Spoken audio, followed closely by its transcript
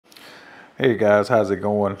Hey guys, how's it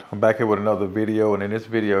going? I'm back here with another video, and in this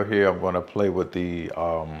video here I'm going to play with the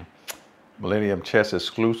Millennium Chess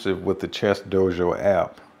exclusive with the Chess Dojo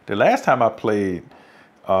app. The last time I played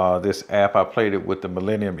this app, I played it with the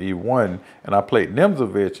Millennium E1, and I played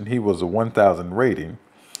Nimzovich, and he was a 1000 rating.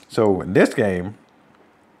 So in this game,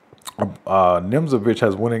 Nimzovich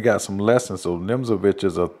has went and got some lessons. So Nimzovich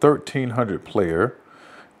is a 1300 player.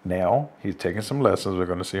 Now he's taking some lessons. We're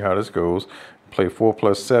going to see how this goes. Play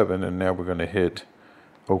 4+7, and now we're going to hit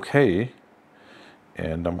OK.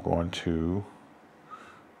 And I'm going to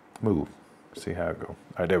move. See how it goes. All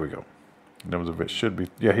right, there we go. Nimzovich should be,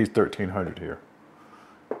 yeah, he's 1300 here.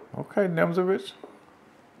 Okay, Nimzovich.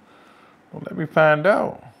 Well, let me find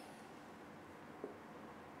out.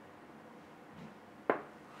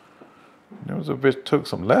 Nimzovich took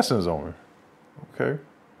some lessons on me. Okay,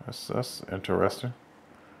 that's interesting.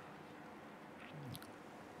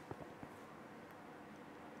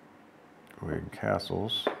 Go ahead and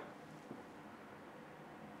castles.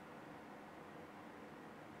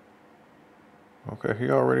 Okay, he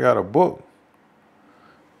already got a book.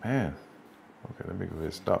 Man. Okay, let me go ahead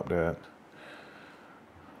and stop that.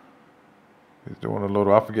 He's doing a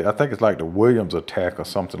little, I forget, I think it's like the Williams attack or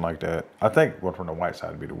something like that. I think, well, from the white side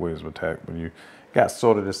it'd be the Williams attack when you got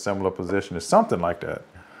sort of this similar position. It's something like that.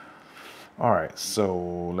 All right,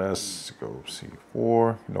 so let's go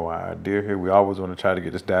C4. No idea here. We always want to try to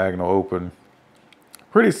get this diagonal open.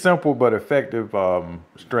 Pretty simple but effective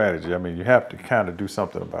strategy. I mean, you have to kind of do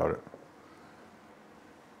something about it.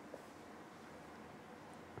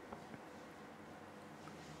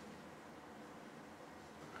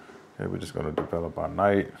 Okay, we're just going to develop our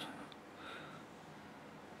knight.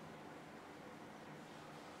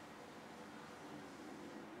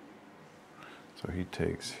 So he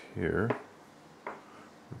takes here.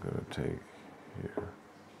 We're going to take here.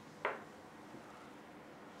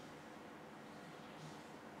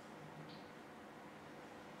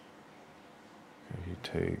 Okay, he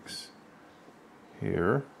takes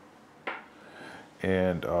here.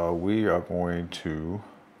 And we are going to,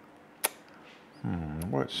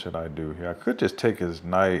 what should I do here? I could just take his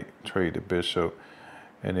knight, trade the bishop,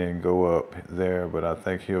 and then go up there, but I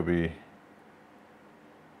think he'll be,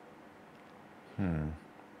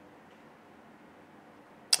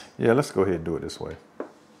 yeah, let's go ahead and do it this way.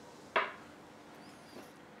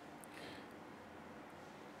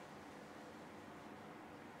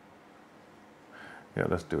 Yeah,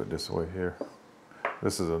 let's do it this way here.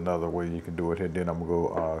 This is another way you can do it here. Then I'm gonna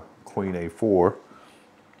go Queen A4.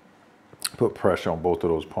 Put pressure on both of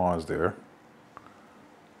those pawns there.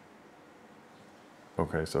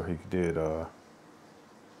 Okay, so he did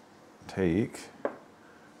take.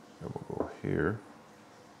 And we'll go here.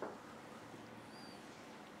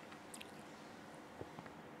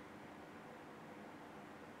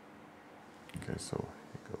 Okay, so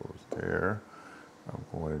he goes there. I'm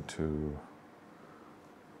going to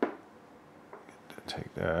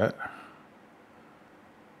take that.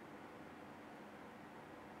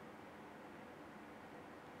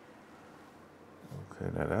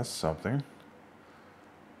 Okay, now that's something.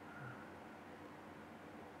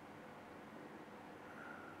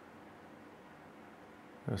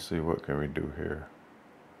 Let's see, what can we do here?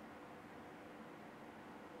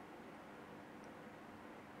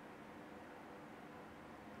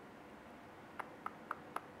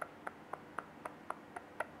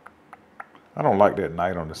 I don't like that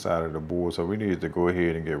knight on the side of the board, so we need to go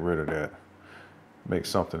ahead and get rid of that. Make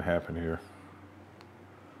something happen here.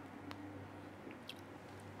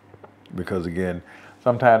 Because again,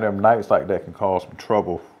 sometimes them knights like that can cause some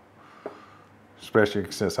trouble,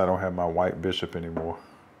 especially since I don't have my white bishop anymore.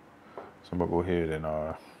 So I'm gonna go ahead and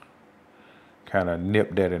kind of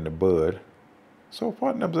nip that in the bud. So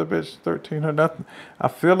far, Nimzovich 1300. I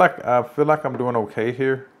feel like I'm doing okay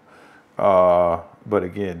here, but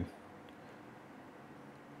again,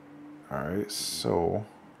 all right. So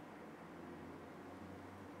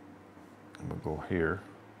I'm gonna go here.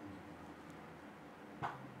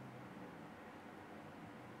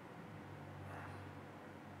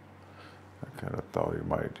 I kind of thought he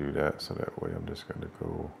might do that, so that way I'm just going to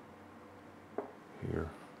go here.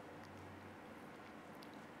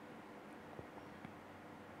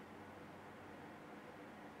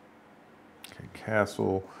 Okay,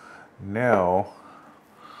 castle. Now,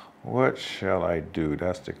 what shall I do?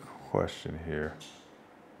 That's the question here.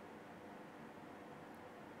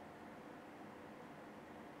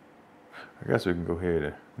 I guess we can go ahead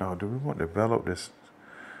and, no, do we want to develop this?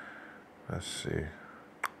 Let's see.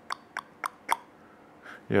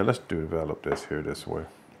 Yeah, let's develop this here this way.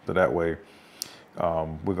 So that way,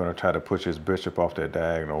 we're going to try to push his bishop off that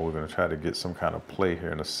diagonal. We're going to try to get some kind of play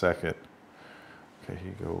here in a second. Okay,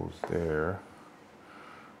 he goes there.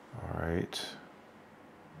 All right.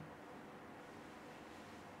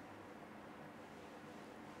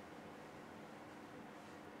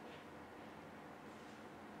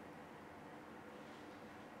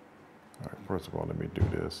 All right, first of all, let me do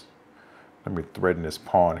this. Let me threaten this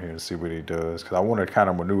pawn here and see what he does. Because I want to kind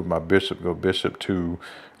of maneuver my bishop, go bishop to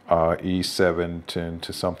e7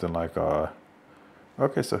 to something like...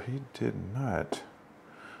 okay, so he did not.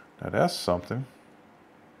 Now that's something.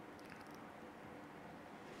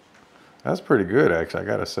 That's pretty good, actually, I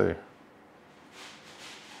got to say.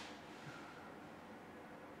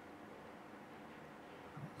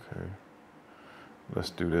 Okay.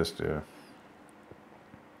 Let's do this there.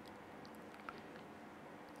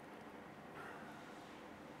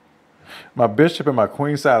 My bishop and my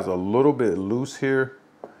queen side is a little bit loose here.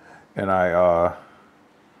 And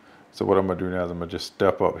so what I'm going to do now is I'm going to just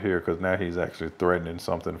step up here because now he's actually threatening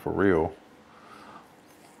something for real.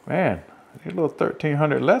 Man, these little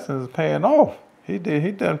 1,300 lessons is paying off. He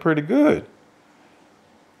done pretty good.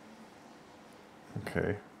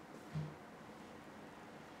 Okay.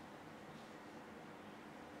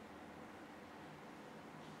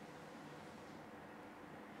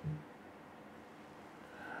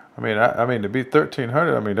 I mean to be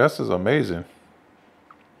 1,300, I mean that's just amazing.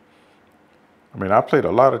 I mean, I played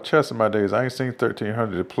a lot of chess in my days. I ain't seen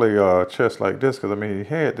 1,300 to play chess like this because I mean he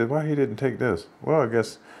had. Why he didn't take this? Well, I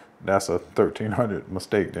guess that's a 1,300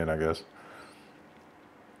 mistake then, I guess.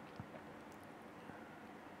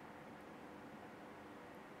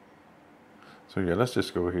 So yeah, let's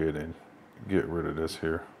just go ahead and get rid of this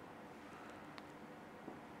here.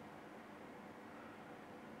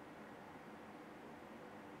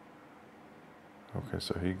 Okay,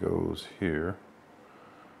 so he goes here.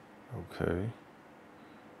 Okay,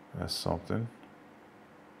 that's something.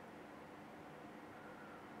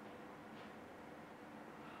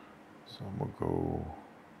 So I'm gonna go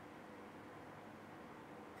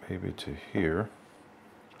maybe to here.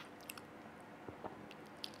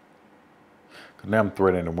 Cause now I'm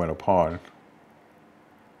threatening to win a pawn.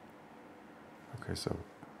 Okay, so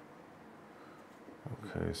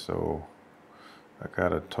I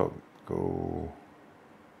gotta go.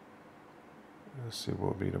 Let's see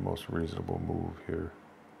what would be the most reasonable move here.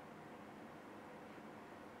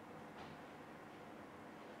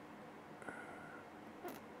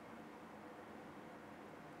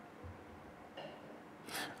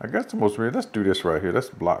 I guess the most reasonable, let's do this right here. Let's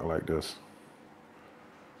block like this.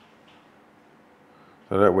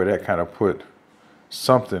 So that way that kind of put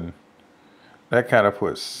something,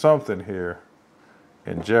 here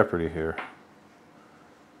in jeopardy here.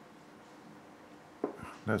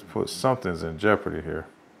 Let's put something's in jeopardy here.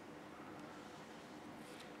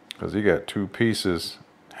 Because he got two pieces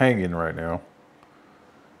hanging right now.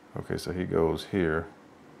 Okay, so he goes here.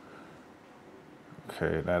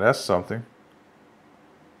 Okay, now that's something.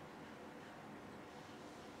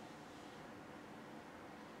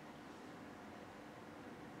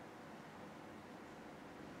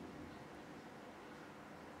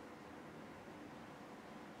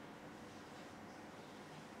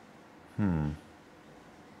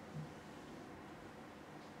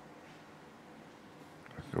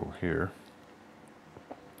 Go here.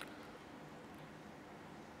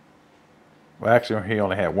 Well, actually, he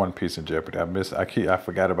only had one piece in jeopardy. I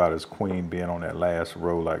forgot about his queen being on that last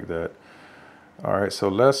row like that. All right, so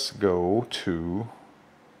let's go to.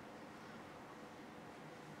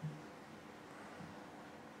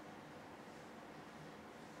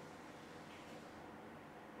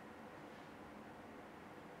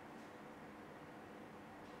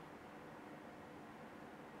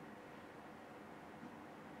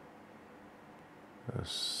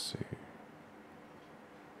 Let's see.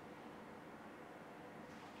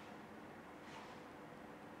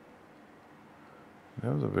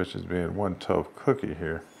 Nimzovich is being one tough cookie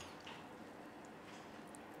here.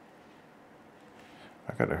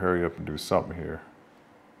 I gotta hurry up and do something here.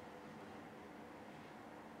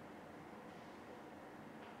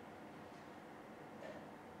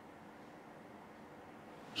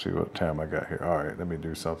 See what time I got here. All right, let me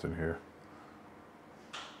do something here.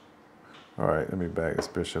 All right, let me back this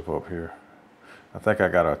bishop up here. I think I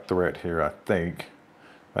got a threat here, I think.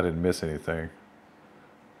 I didn't miss anything.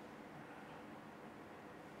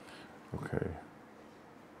 Okay.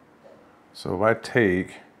 So if I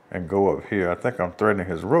take and go up here, I think I'm threatening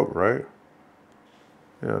his rook, right?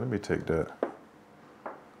 Yeah, let me take that.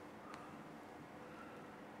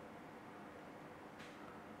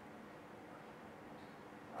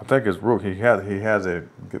 I think his rook, he has a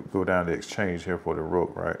go down the exchange here for the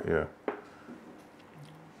rook, right? Yeah.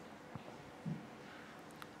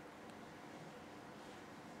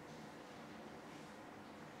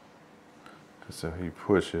 So he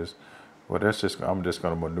pushes. Well, that's just, I'm just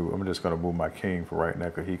gonna maneuver. I'm just gonna move my king for right now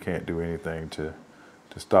because he can't do anything to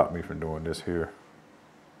stop me from doing this here.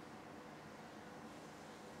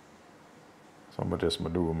 So I'm gonna just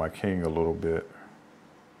maneuver my king a little bit.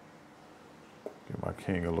 Get my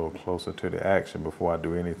king a little closer to the action before I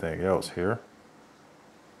do anything else here.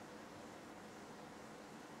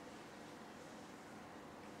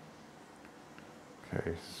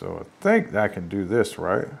 Okay, so I think I can do this,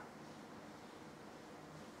 right?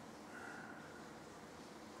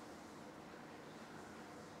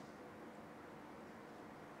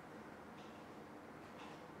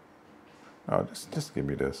 Oh, just give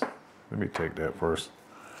me this. Let me take that first.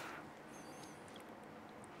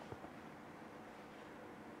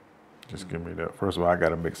 Just give me that. First of all, I got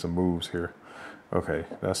to make some moves here. Okay,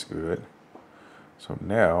 that's good. So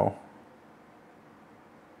now,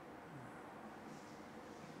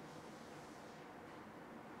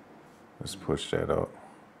 let's push that up.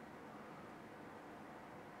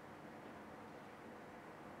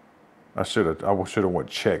 I should have went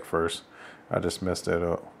check first. I just messed that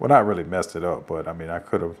up. Well, not really messed it up, but I mean, I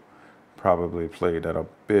could have probably played that a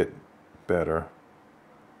bit better.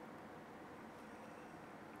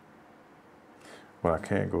 But I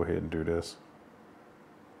can go ahead and do this.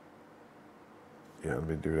 Yeah, let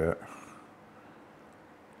me do that.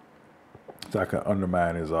 So I can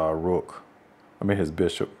undermine his rook. I mean, his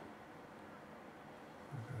bishop.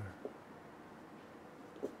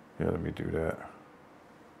 Yeah, let me do that.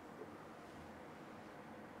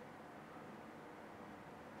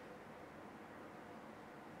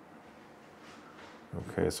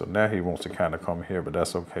 Okay, so now he wants to kind of come here, but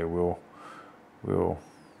that's okay. We'll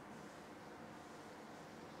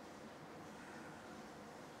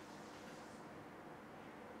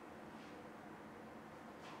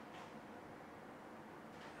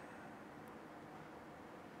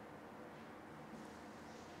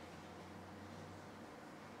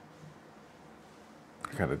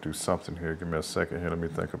I gotta do something here. Give me a second here. Let me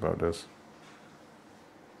think about this.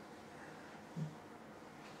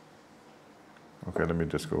 Okay, let me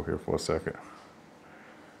just go here for a second.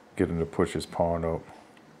 Get him to push his pawn up.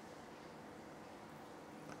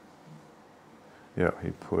 Yeah, he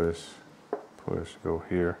push, go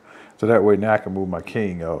here. So that way now I can move my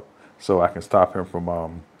king up, so I can stop him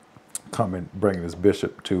from bringing his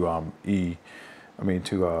bishop to F2,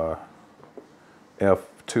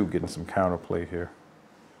 getting some counterplay here.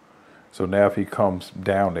 So now if he comes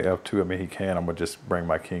down to F2, I mean he can. I'm gonna just bring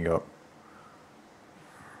my king up.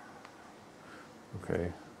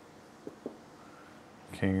 Okay.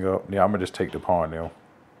 King up. Yeah, I'm gonna just take the pawn now.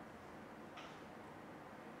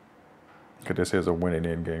 Okay, this is a winning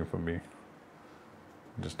end game for me.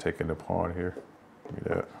 I'm just taking the pawn here. Give me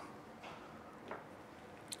that.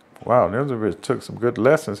 Wow, Nimzovich took some good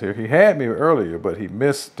lessons here. He had me earlier, but he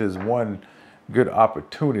missed his one good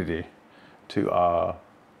opportunity to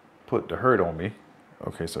put the hurt on me.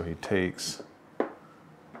 Okay, so he takes.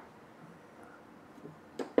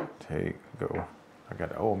 Go.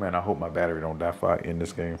 Oh man, I hope my battery don't die before I end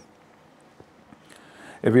this game.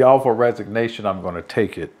 If he offer resignation, I'm gonna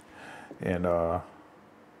take it. And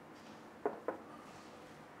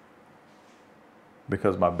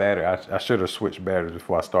because my battery, I should have switched batteries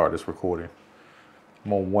before I start this recording.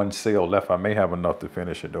 I'm on one cell left. I may have enough to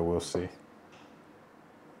finish it though, we'll see.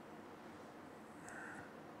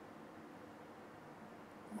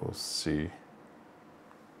 We'll see.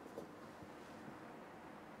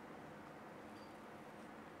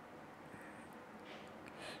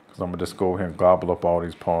 Because I'm gonna just go ahead and gobble up all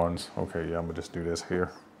these pawns. Okay, yeah, I'm gonna just do this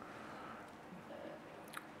here.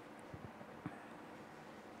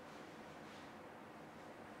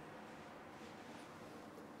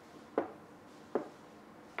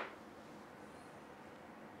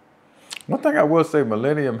 One thing I will say,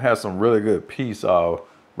 Millennium has some really good piece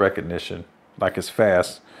recognition. Like it's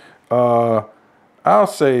fast. I'll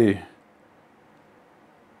say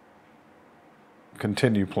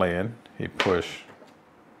continue playing. He push.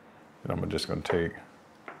 And I'm just gonna take.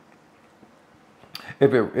 If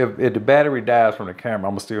the battery dies from the camera,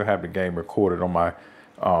 I'm gonna still have the game recorded on my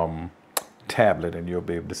tablet, and you'll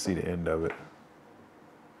be able to see the end of it.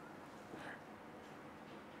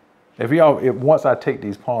 Once I take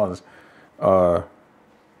these pawns,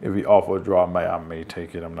 if he offer a draw, I may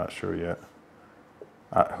take it. I'm not sure yet.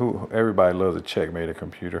 Everybody loves a checkmate a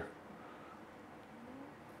computer.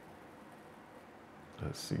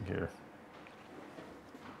 Let's see here.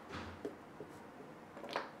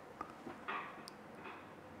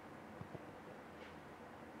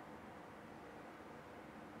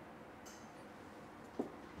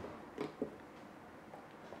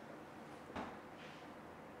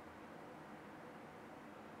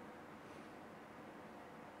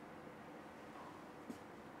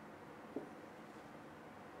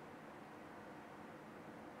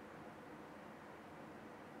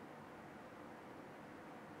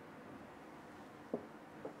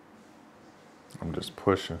 I'm just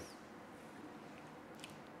pushing.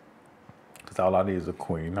 Because all I need is a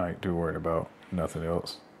queen. I ain't too worried about nothing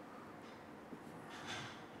else.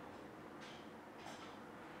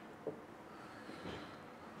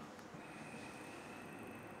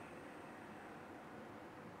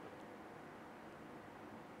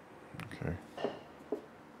 Okay.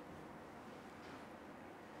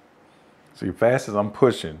 See, fast as I'm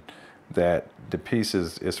pushing, that the piece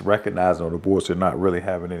is recognized on the board, so you're not really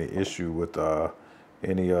having any issue with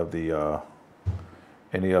any of the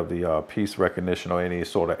piece recognition or any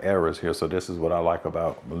sort of errors here. So this is what I like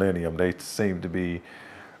about Millennium. They seem to be,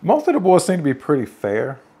 most of the boards seem to be pretty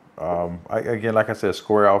fair. Again, like I said,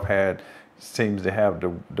 Square Off had seems to have the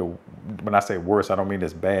when I say worse, I don't mean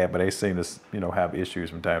it's bad, but they seem to, you know, have issues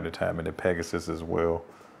from time to time, and the Pegasus as well.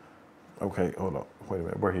 Okay, hold on, wait a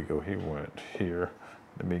minute, where'd he go? He went here.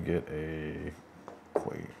 Let me get a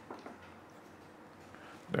queen.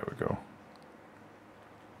 There we go.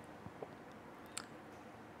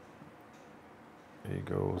 He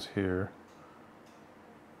goes here,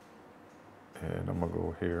 and I'm gonna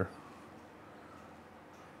go here.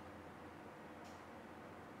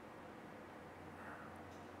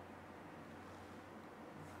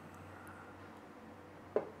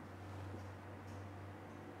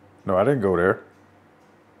 No, I didn't go there.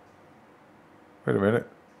 Wait a minute.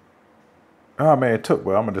 Oh man, it took,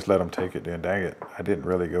 well, I'm gonna just let him take it then, dang it. I didn't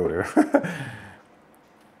really go there.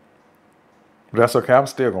 But that's okay, I'm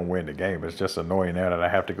still gonna win the game. It's just annoying now that I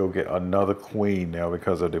have to go get another queen now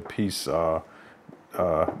because of the piece. And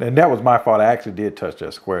that was my fault. I actually did touch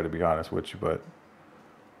that square, to be honest with you, but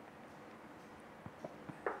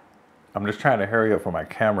I'm just trying to hurry up for my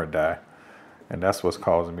camera to die. And that's what's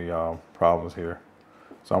causing me problems here.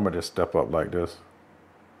 So I'm gonna just step up like this.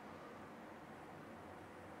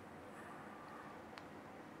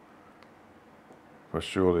 But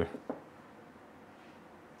surely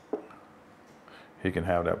he can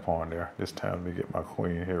have that pawn there. This time, let me get my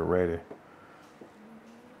queen here ready.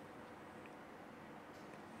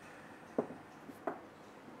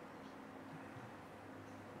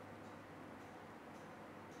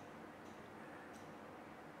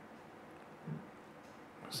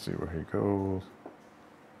 Let's see where he goes.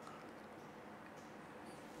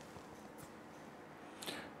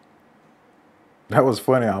 That was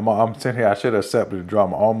funny. I'm sitting here. I should have accepted the draw.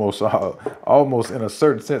 I'm almost in a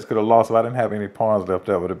certain sense could have lost. If I didn't have any pawns left,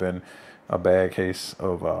 that would have been a bad case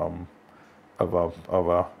of a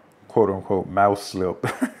quote unquote mouse slip.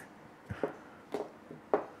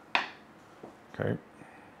 Okay.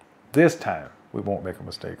 This time we won't make a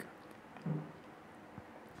mistake.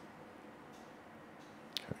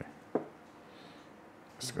 Okay.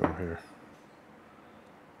 Let's go here.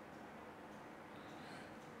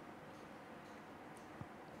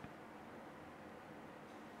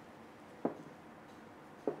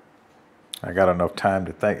 I got enough time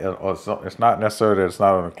to think. It's not necessarily that it's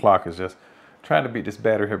not on the clock. It's just trying to beat this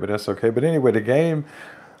battery here, but that's okay. But anyway, the game,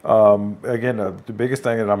 again, the biggest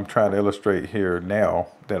thing that I'm trying to illustrate here now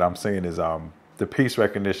that I'm seeing is the piece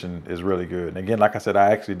recognition is really good. And again, like I said, I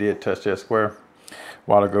actually did touch that square a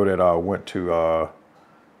while ago that went to,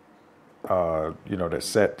 you know, that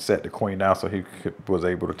set the queen down so he was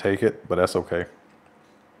able to take it, but that's okay.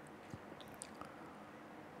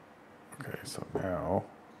 Okay, so now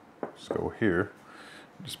let's go here.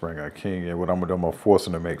 Just bring our king in. What I'm gonna do, I'm gonna force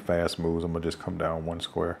him to make fast moves. I'm gonna just come down one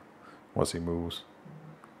square once he moves.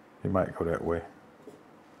 He might go that way.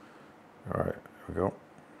 All right, here we go.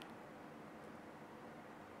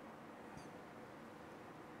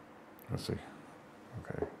 Let's see.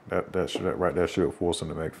 Okay, that should force him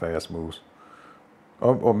to make fast moves.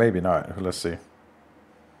 Or maybe not. Let's see.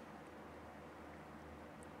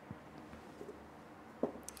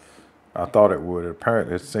 I thought it would.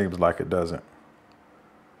 Apparently, it seems like it doesn't.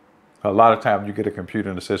 A lot of times you get a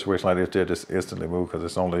computer in a situation like this, they'll just instantly move because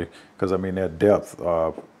it's only, because I mean, their depth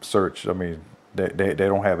search, I mean, they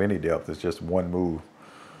don't have any depth. It's just one move.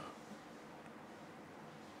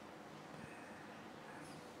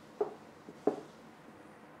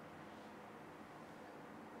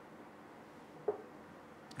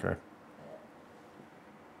 Okay.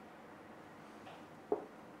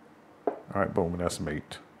 All right, boom, that's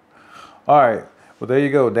mate. All right, well, there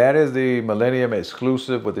you go. That is the Millennium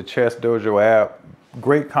exclusive with the Chess Dojo app.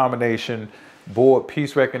 Great combination. Board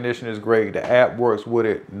piece recognition is great. The app works with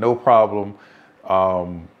it, no problem.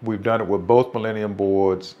 We've done it with both Millennium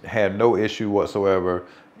boards, had no issue whatsoever.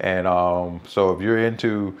 And so if you're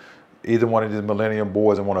into either one of these Millennium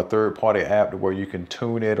boards and want a third-party app to where you can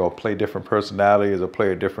tune it or play different personalities or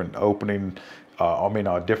play a different opening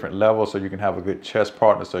different levels, so you can have a good chess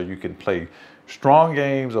partner, so you can play strong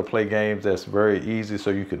games or play games that's very easy, so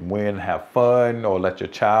you can win, have fun, or let your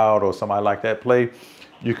child or somebody like that play.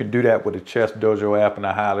 You can do that with the Chess Dojo app, and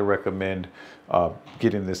I highly recommend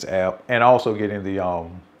getting this app, and also getting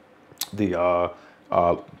the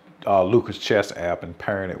Lucas Chess app and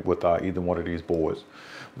pairing it with either one of these boards.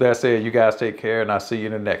 With that said, you guys take care, and I'll see you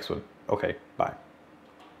in the next one. Okay, bye.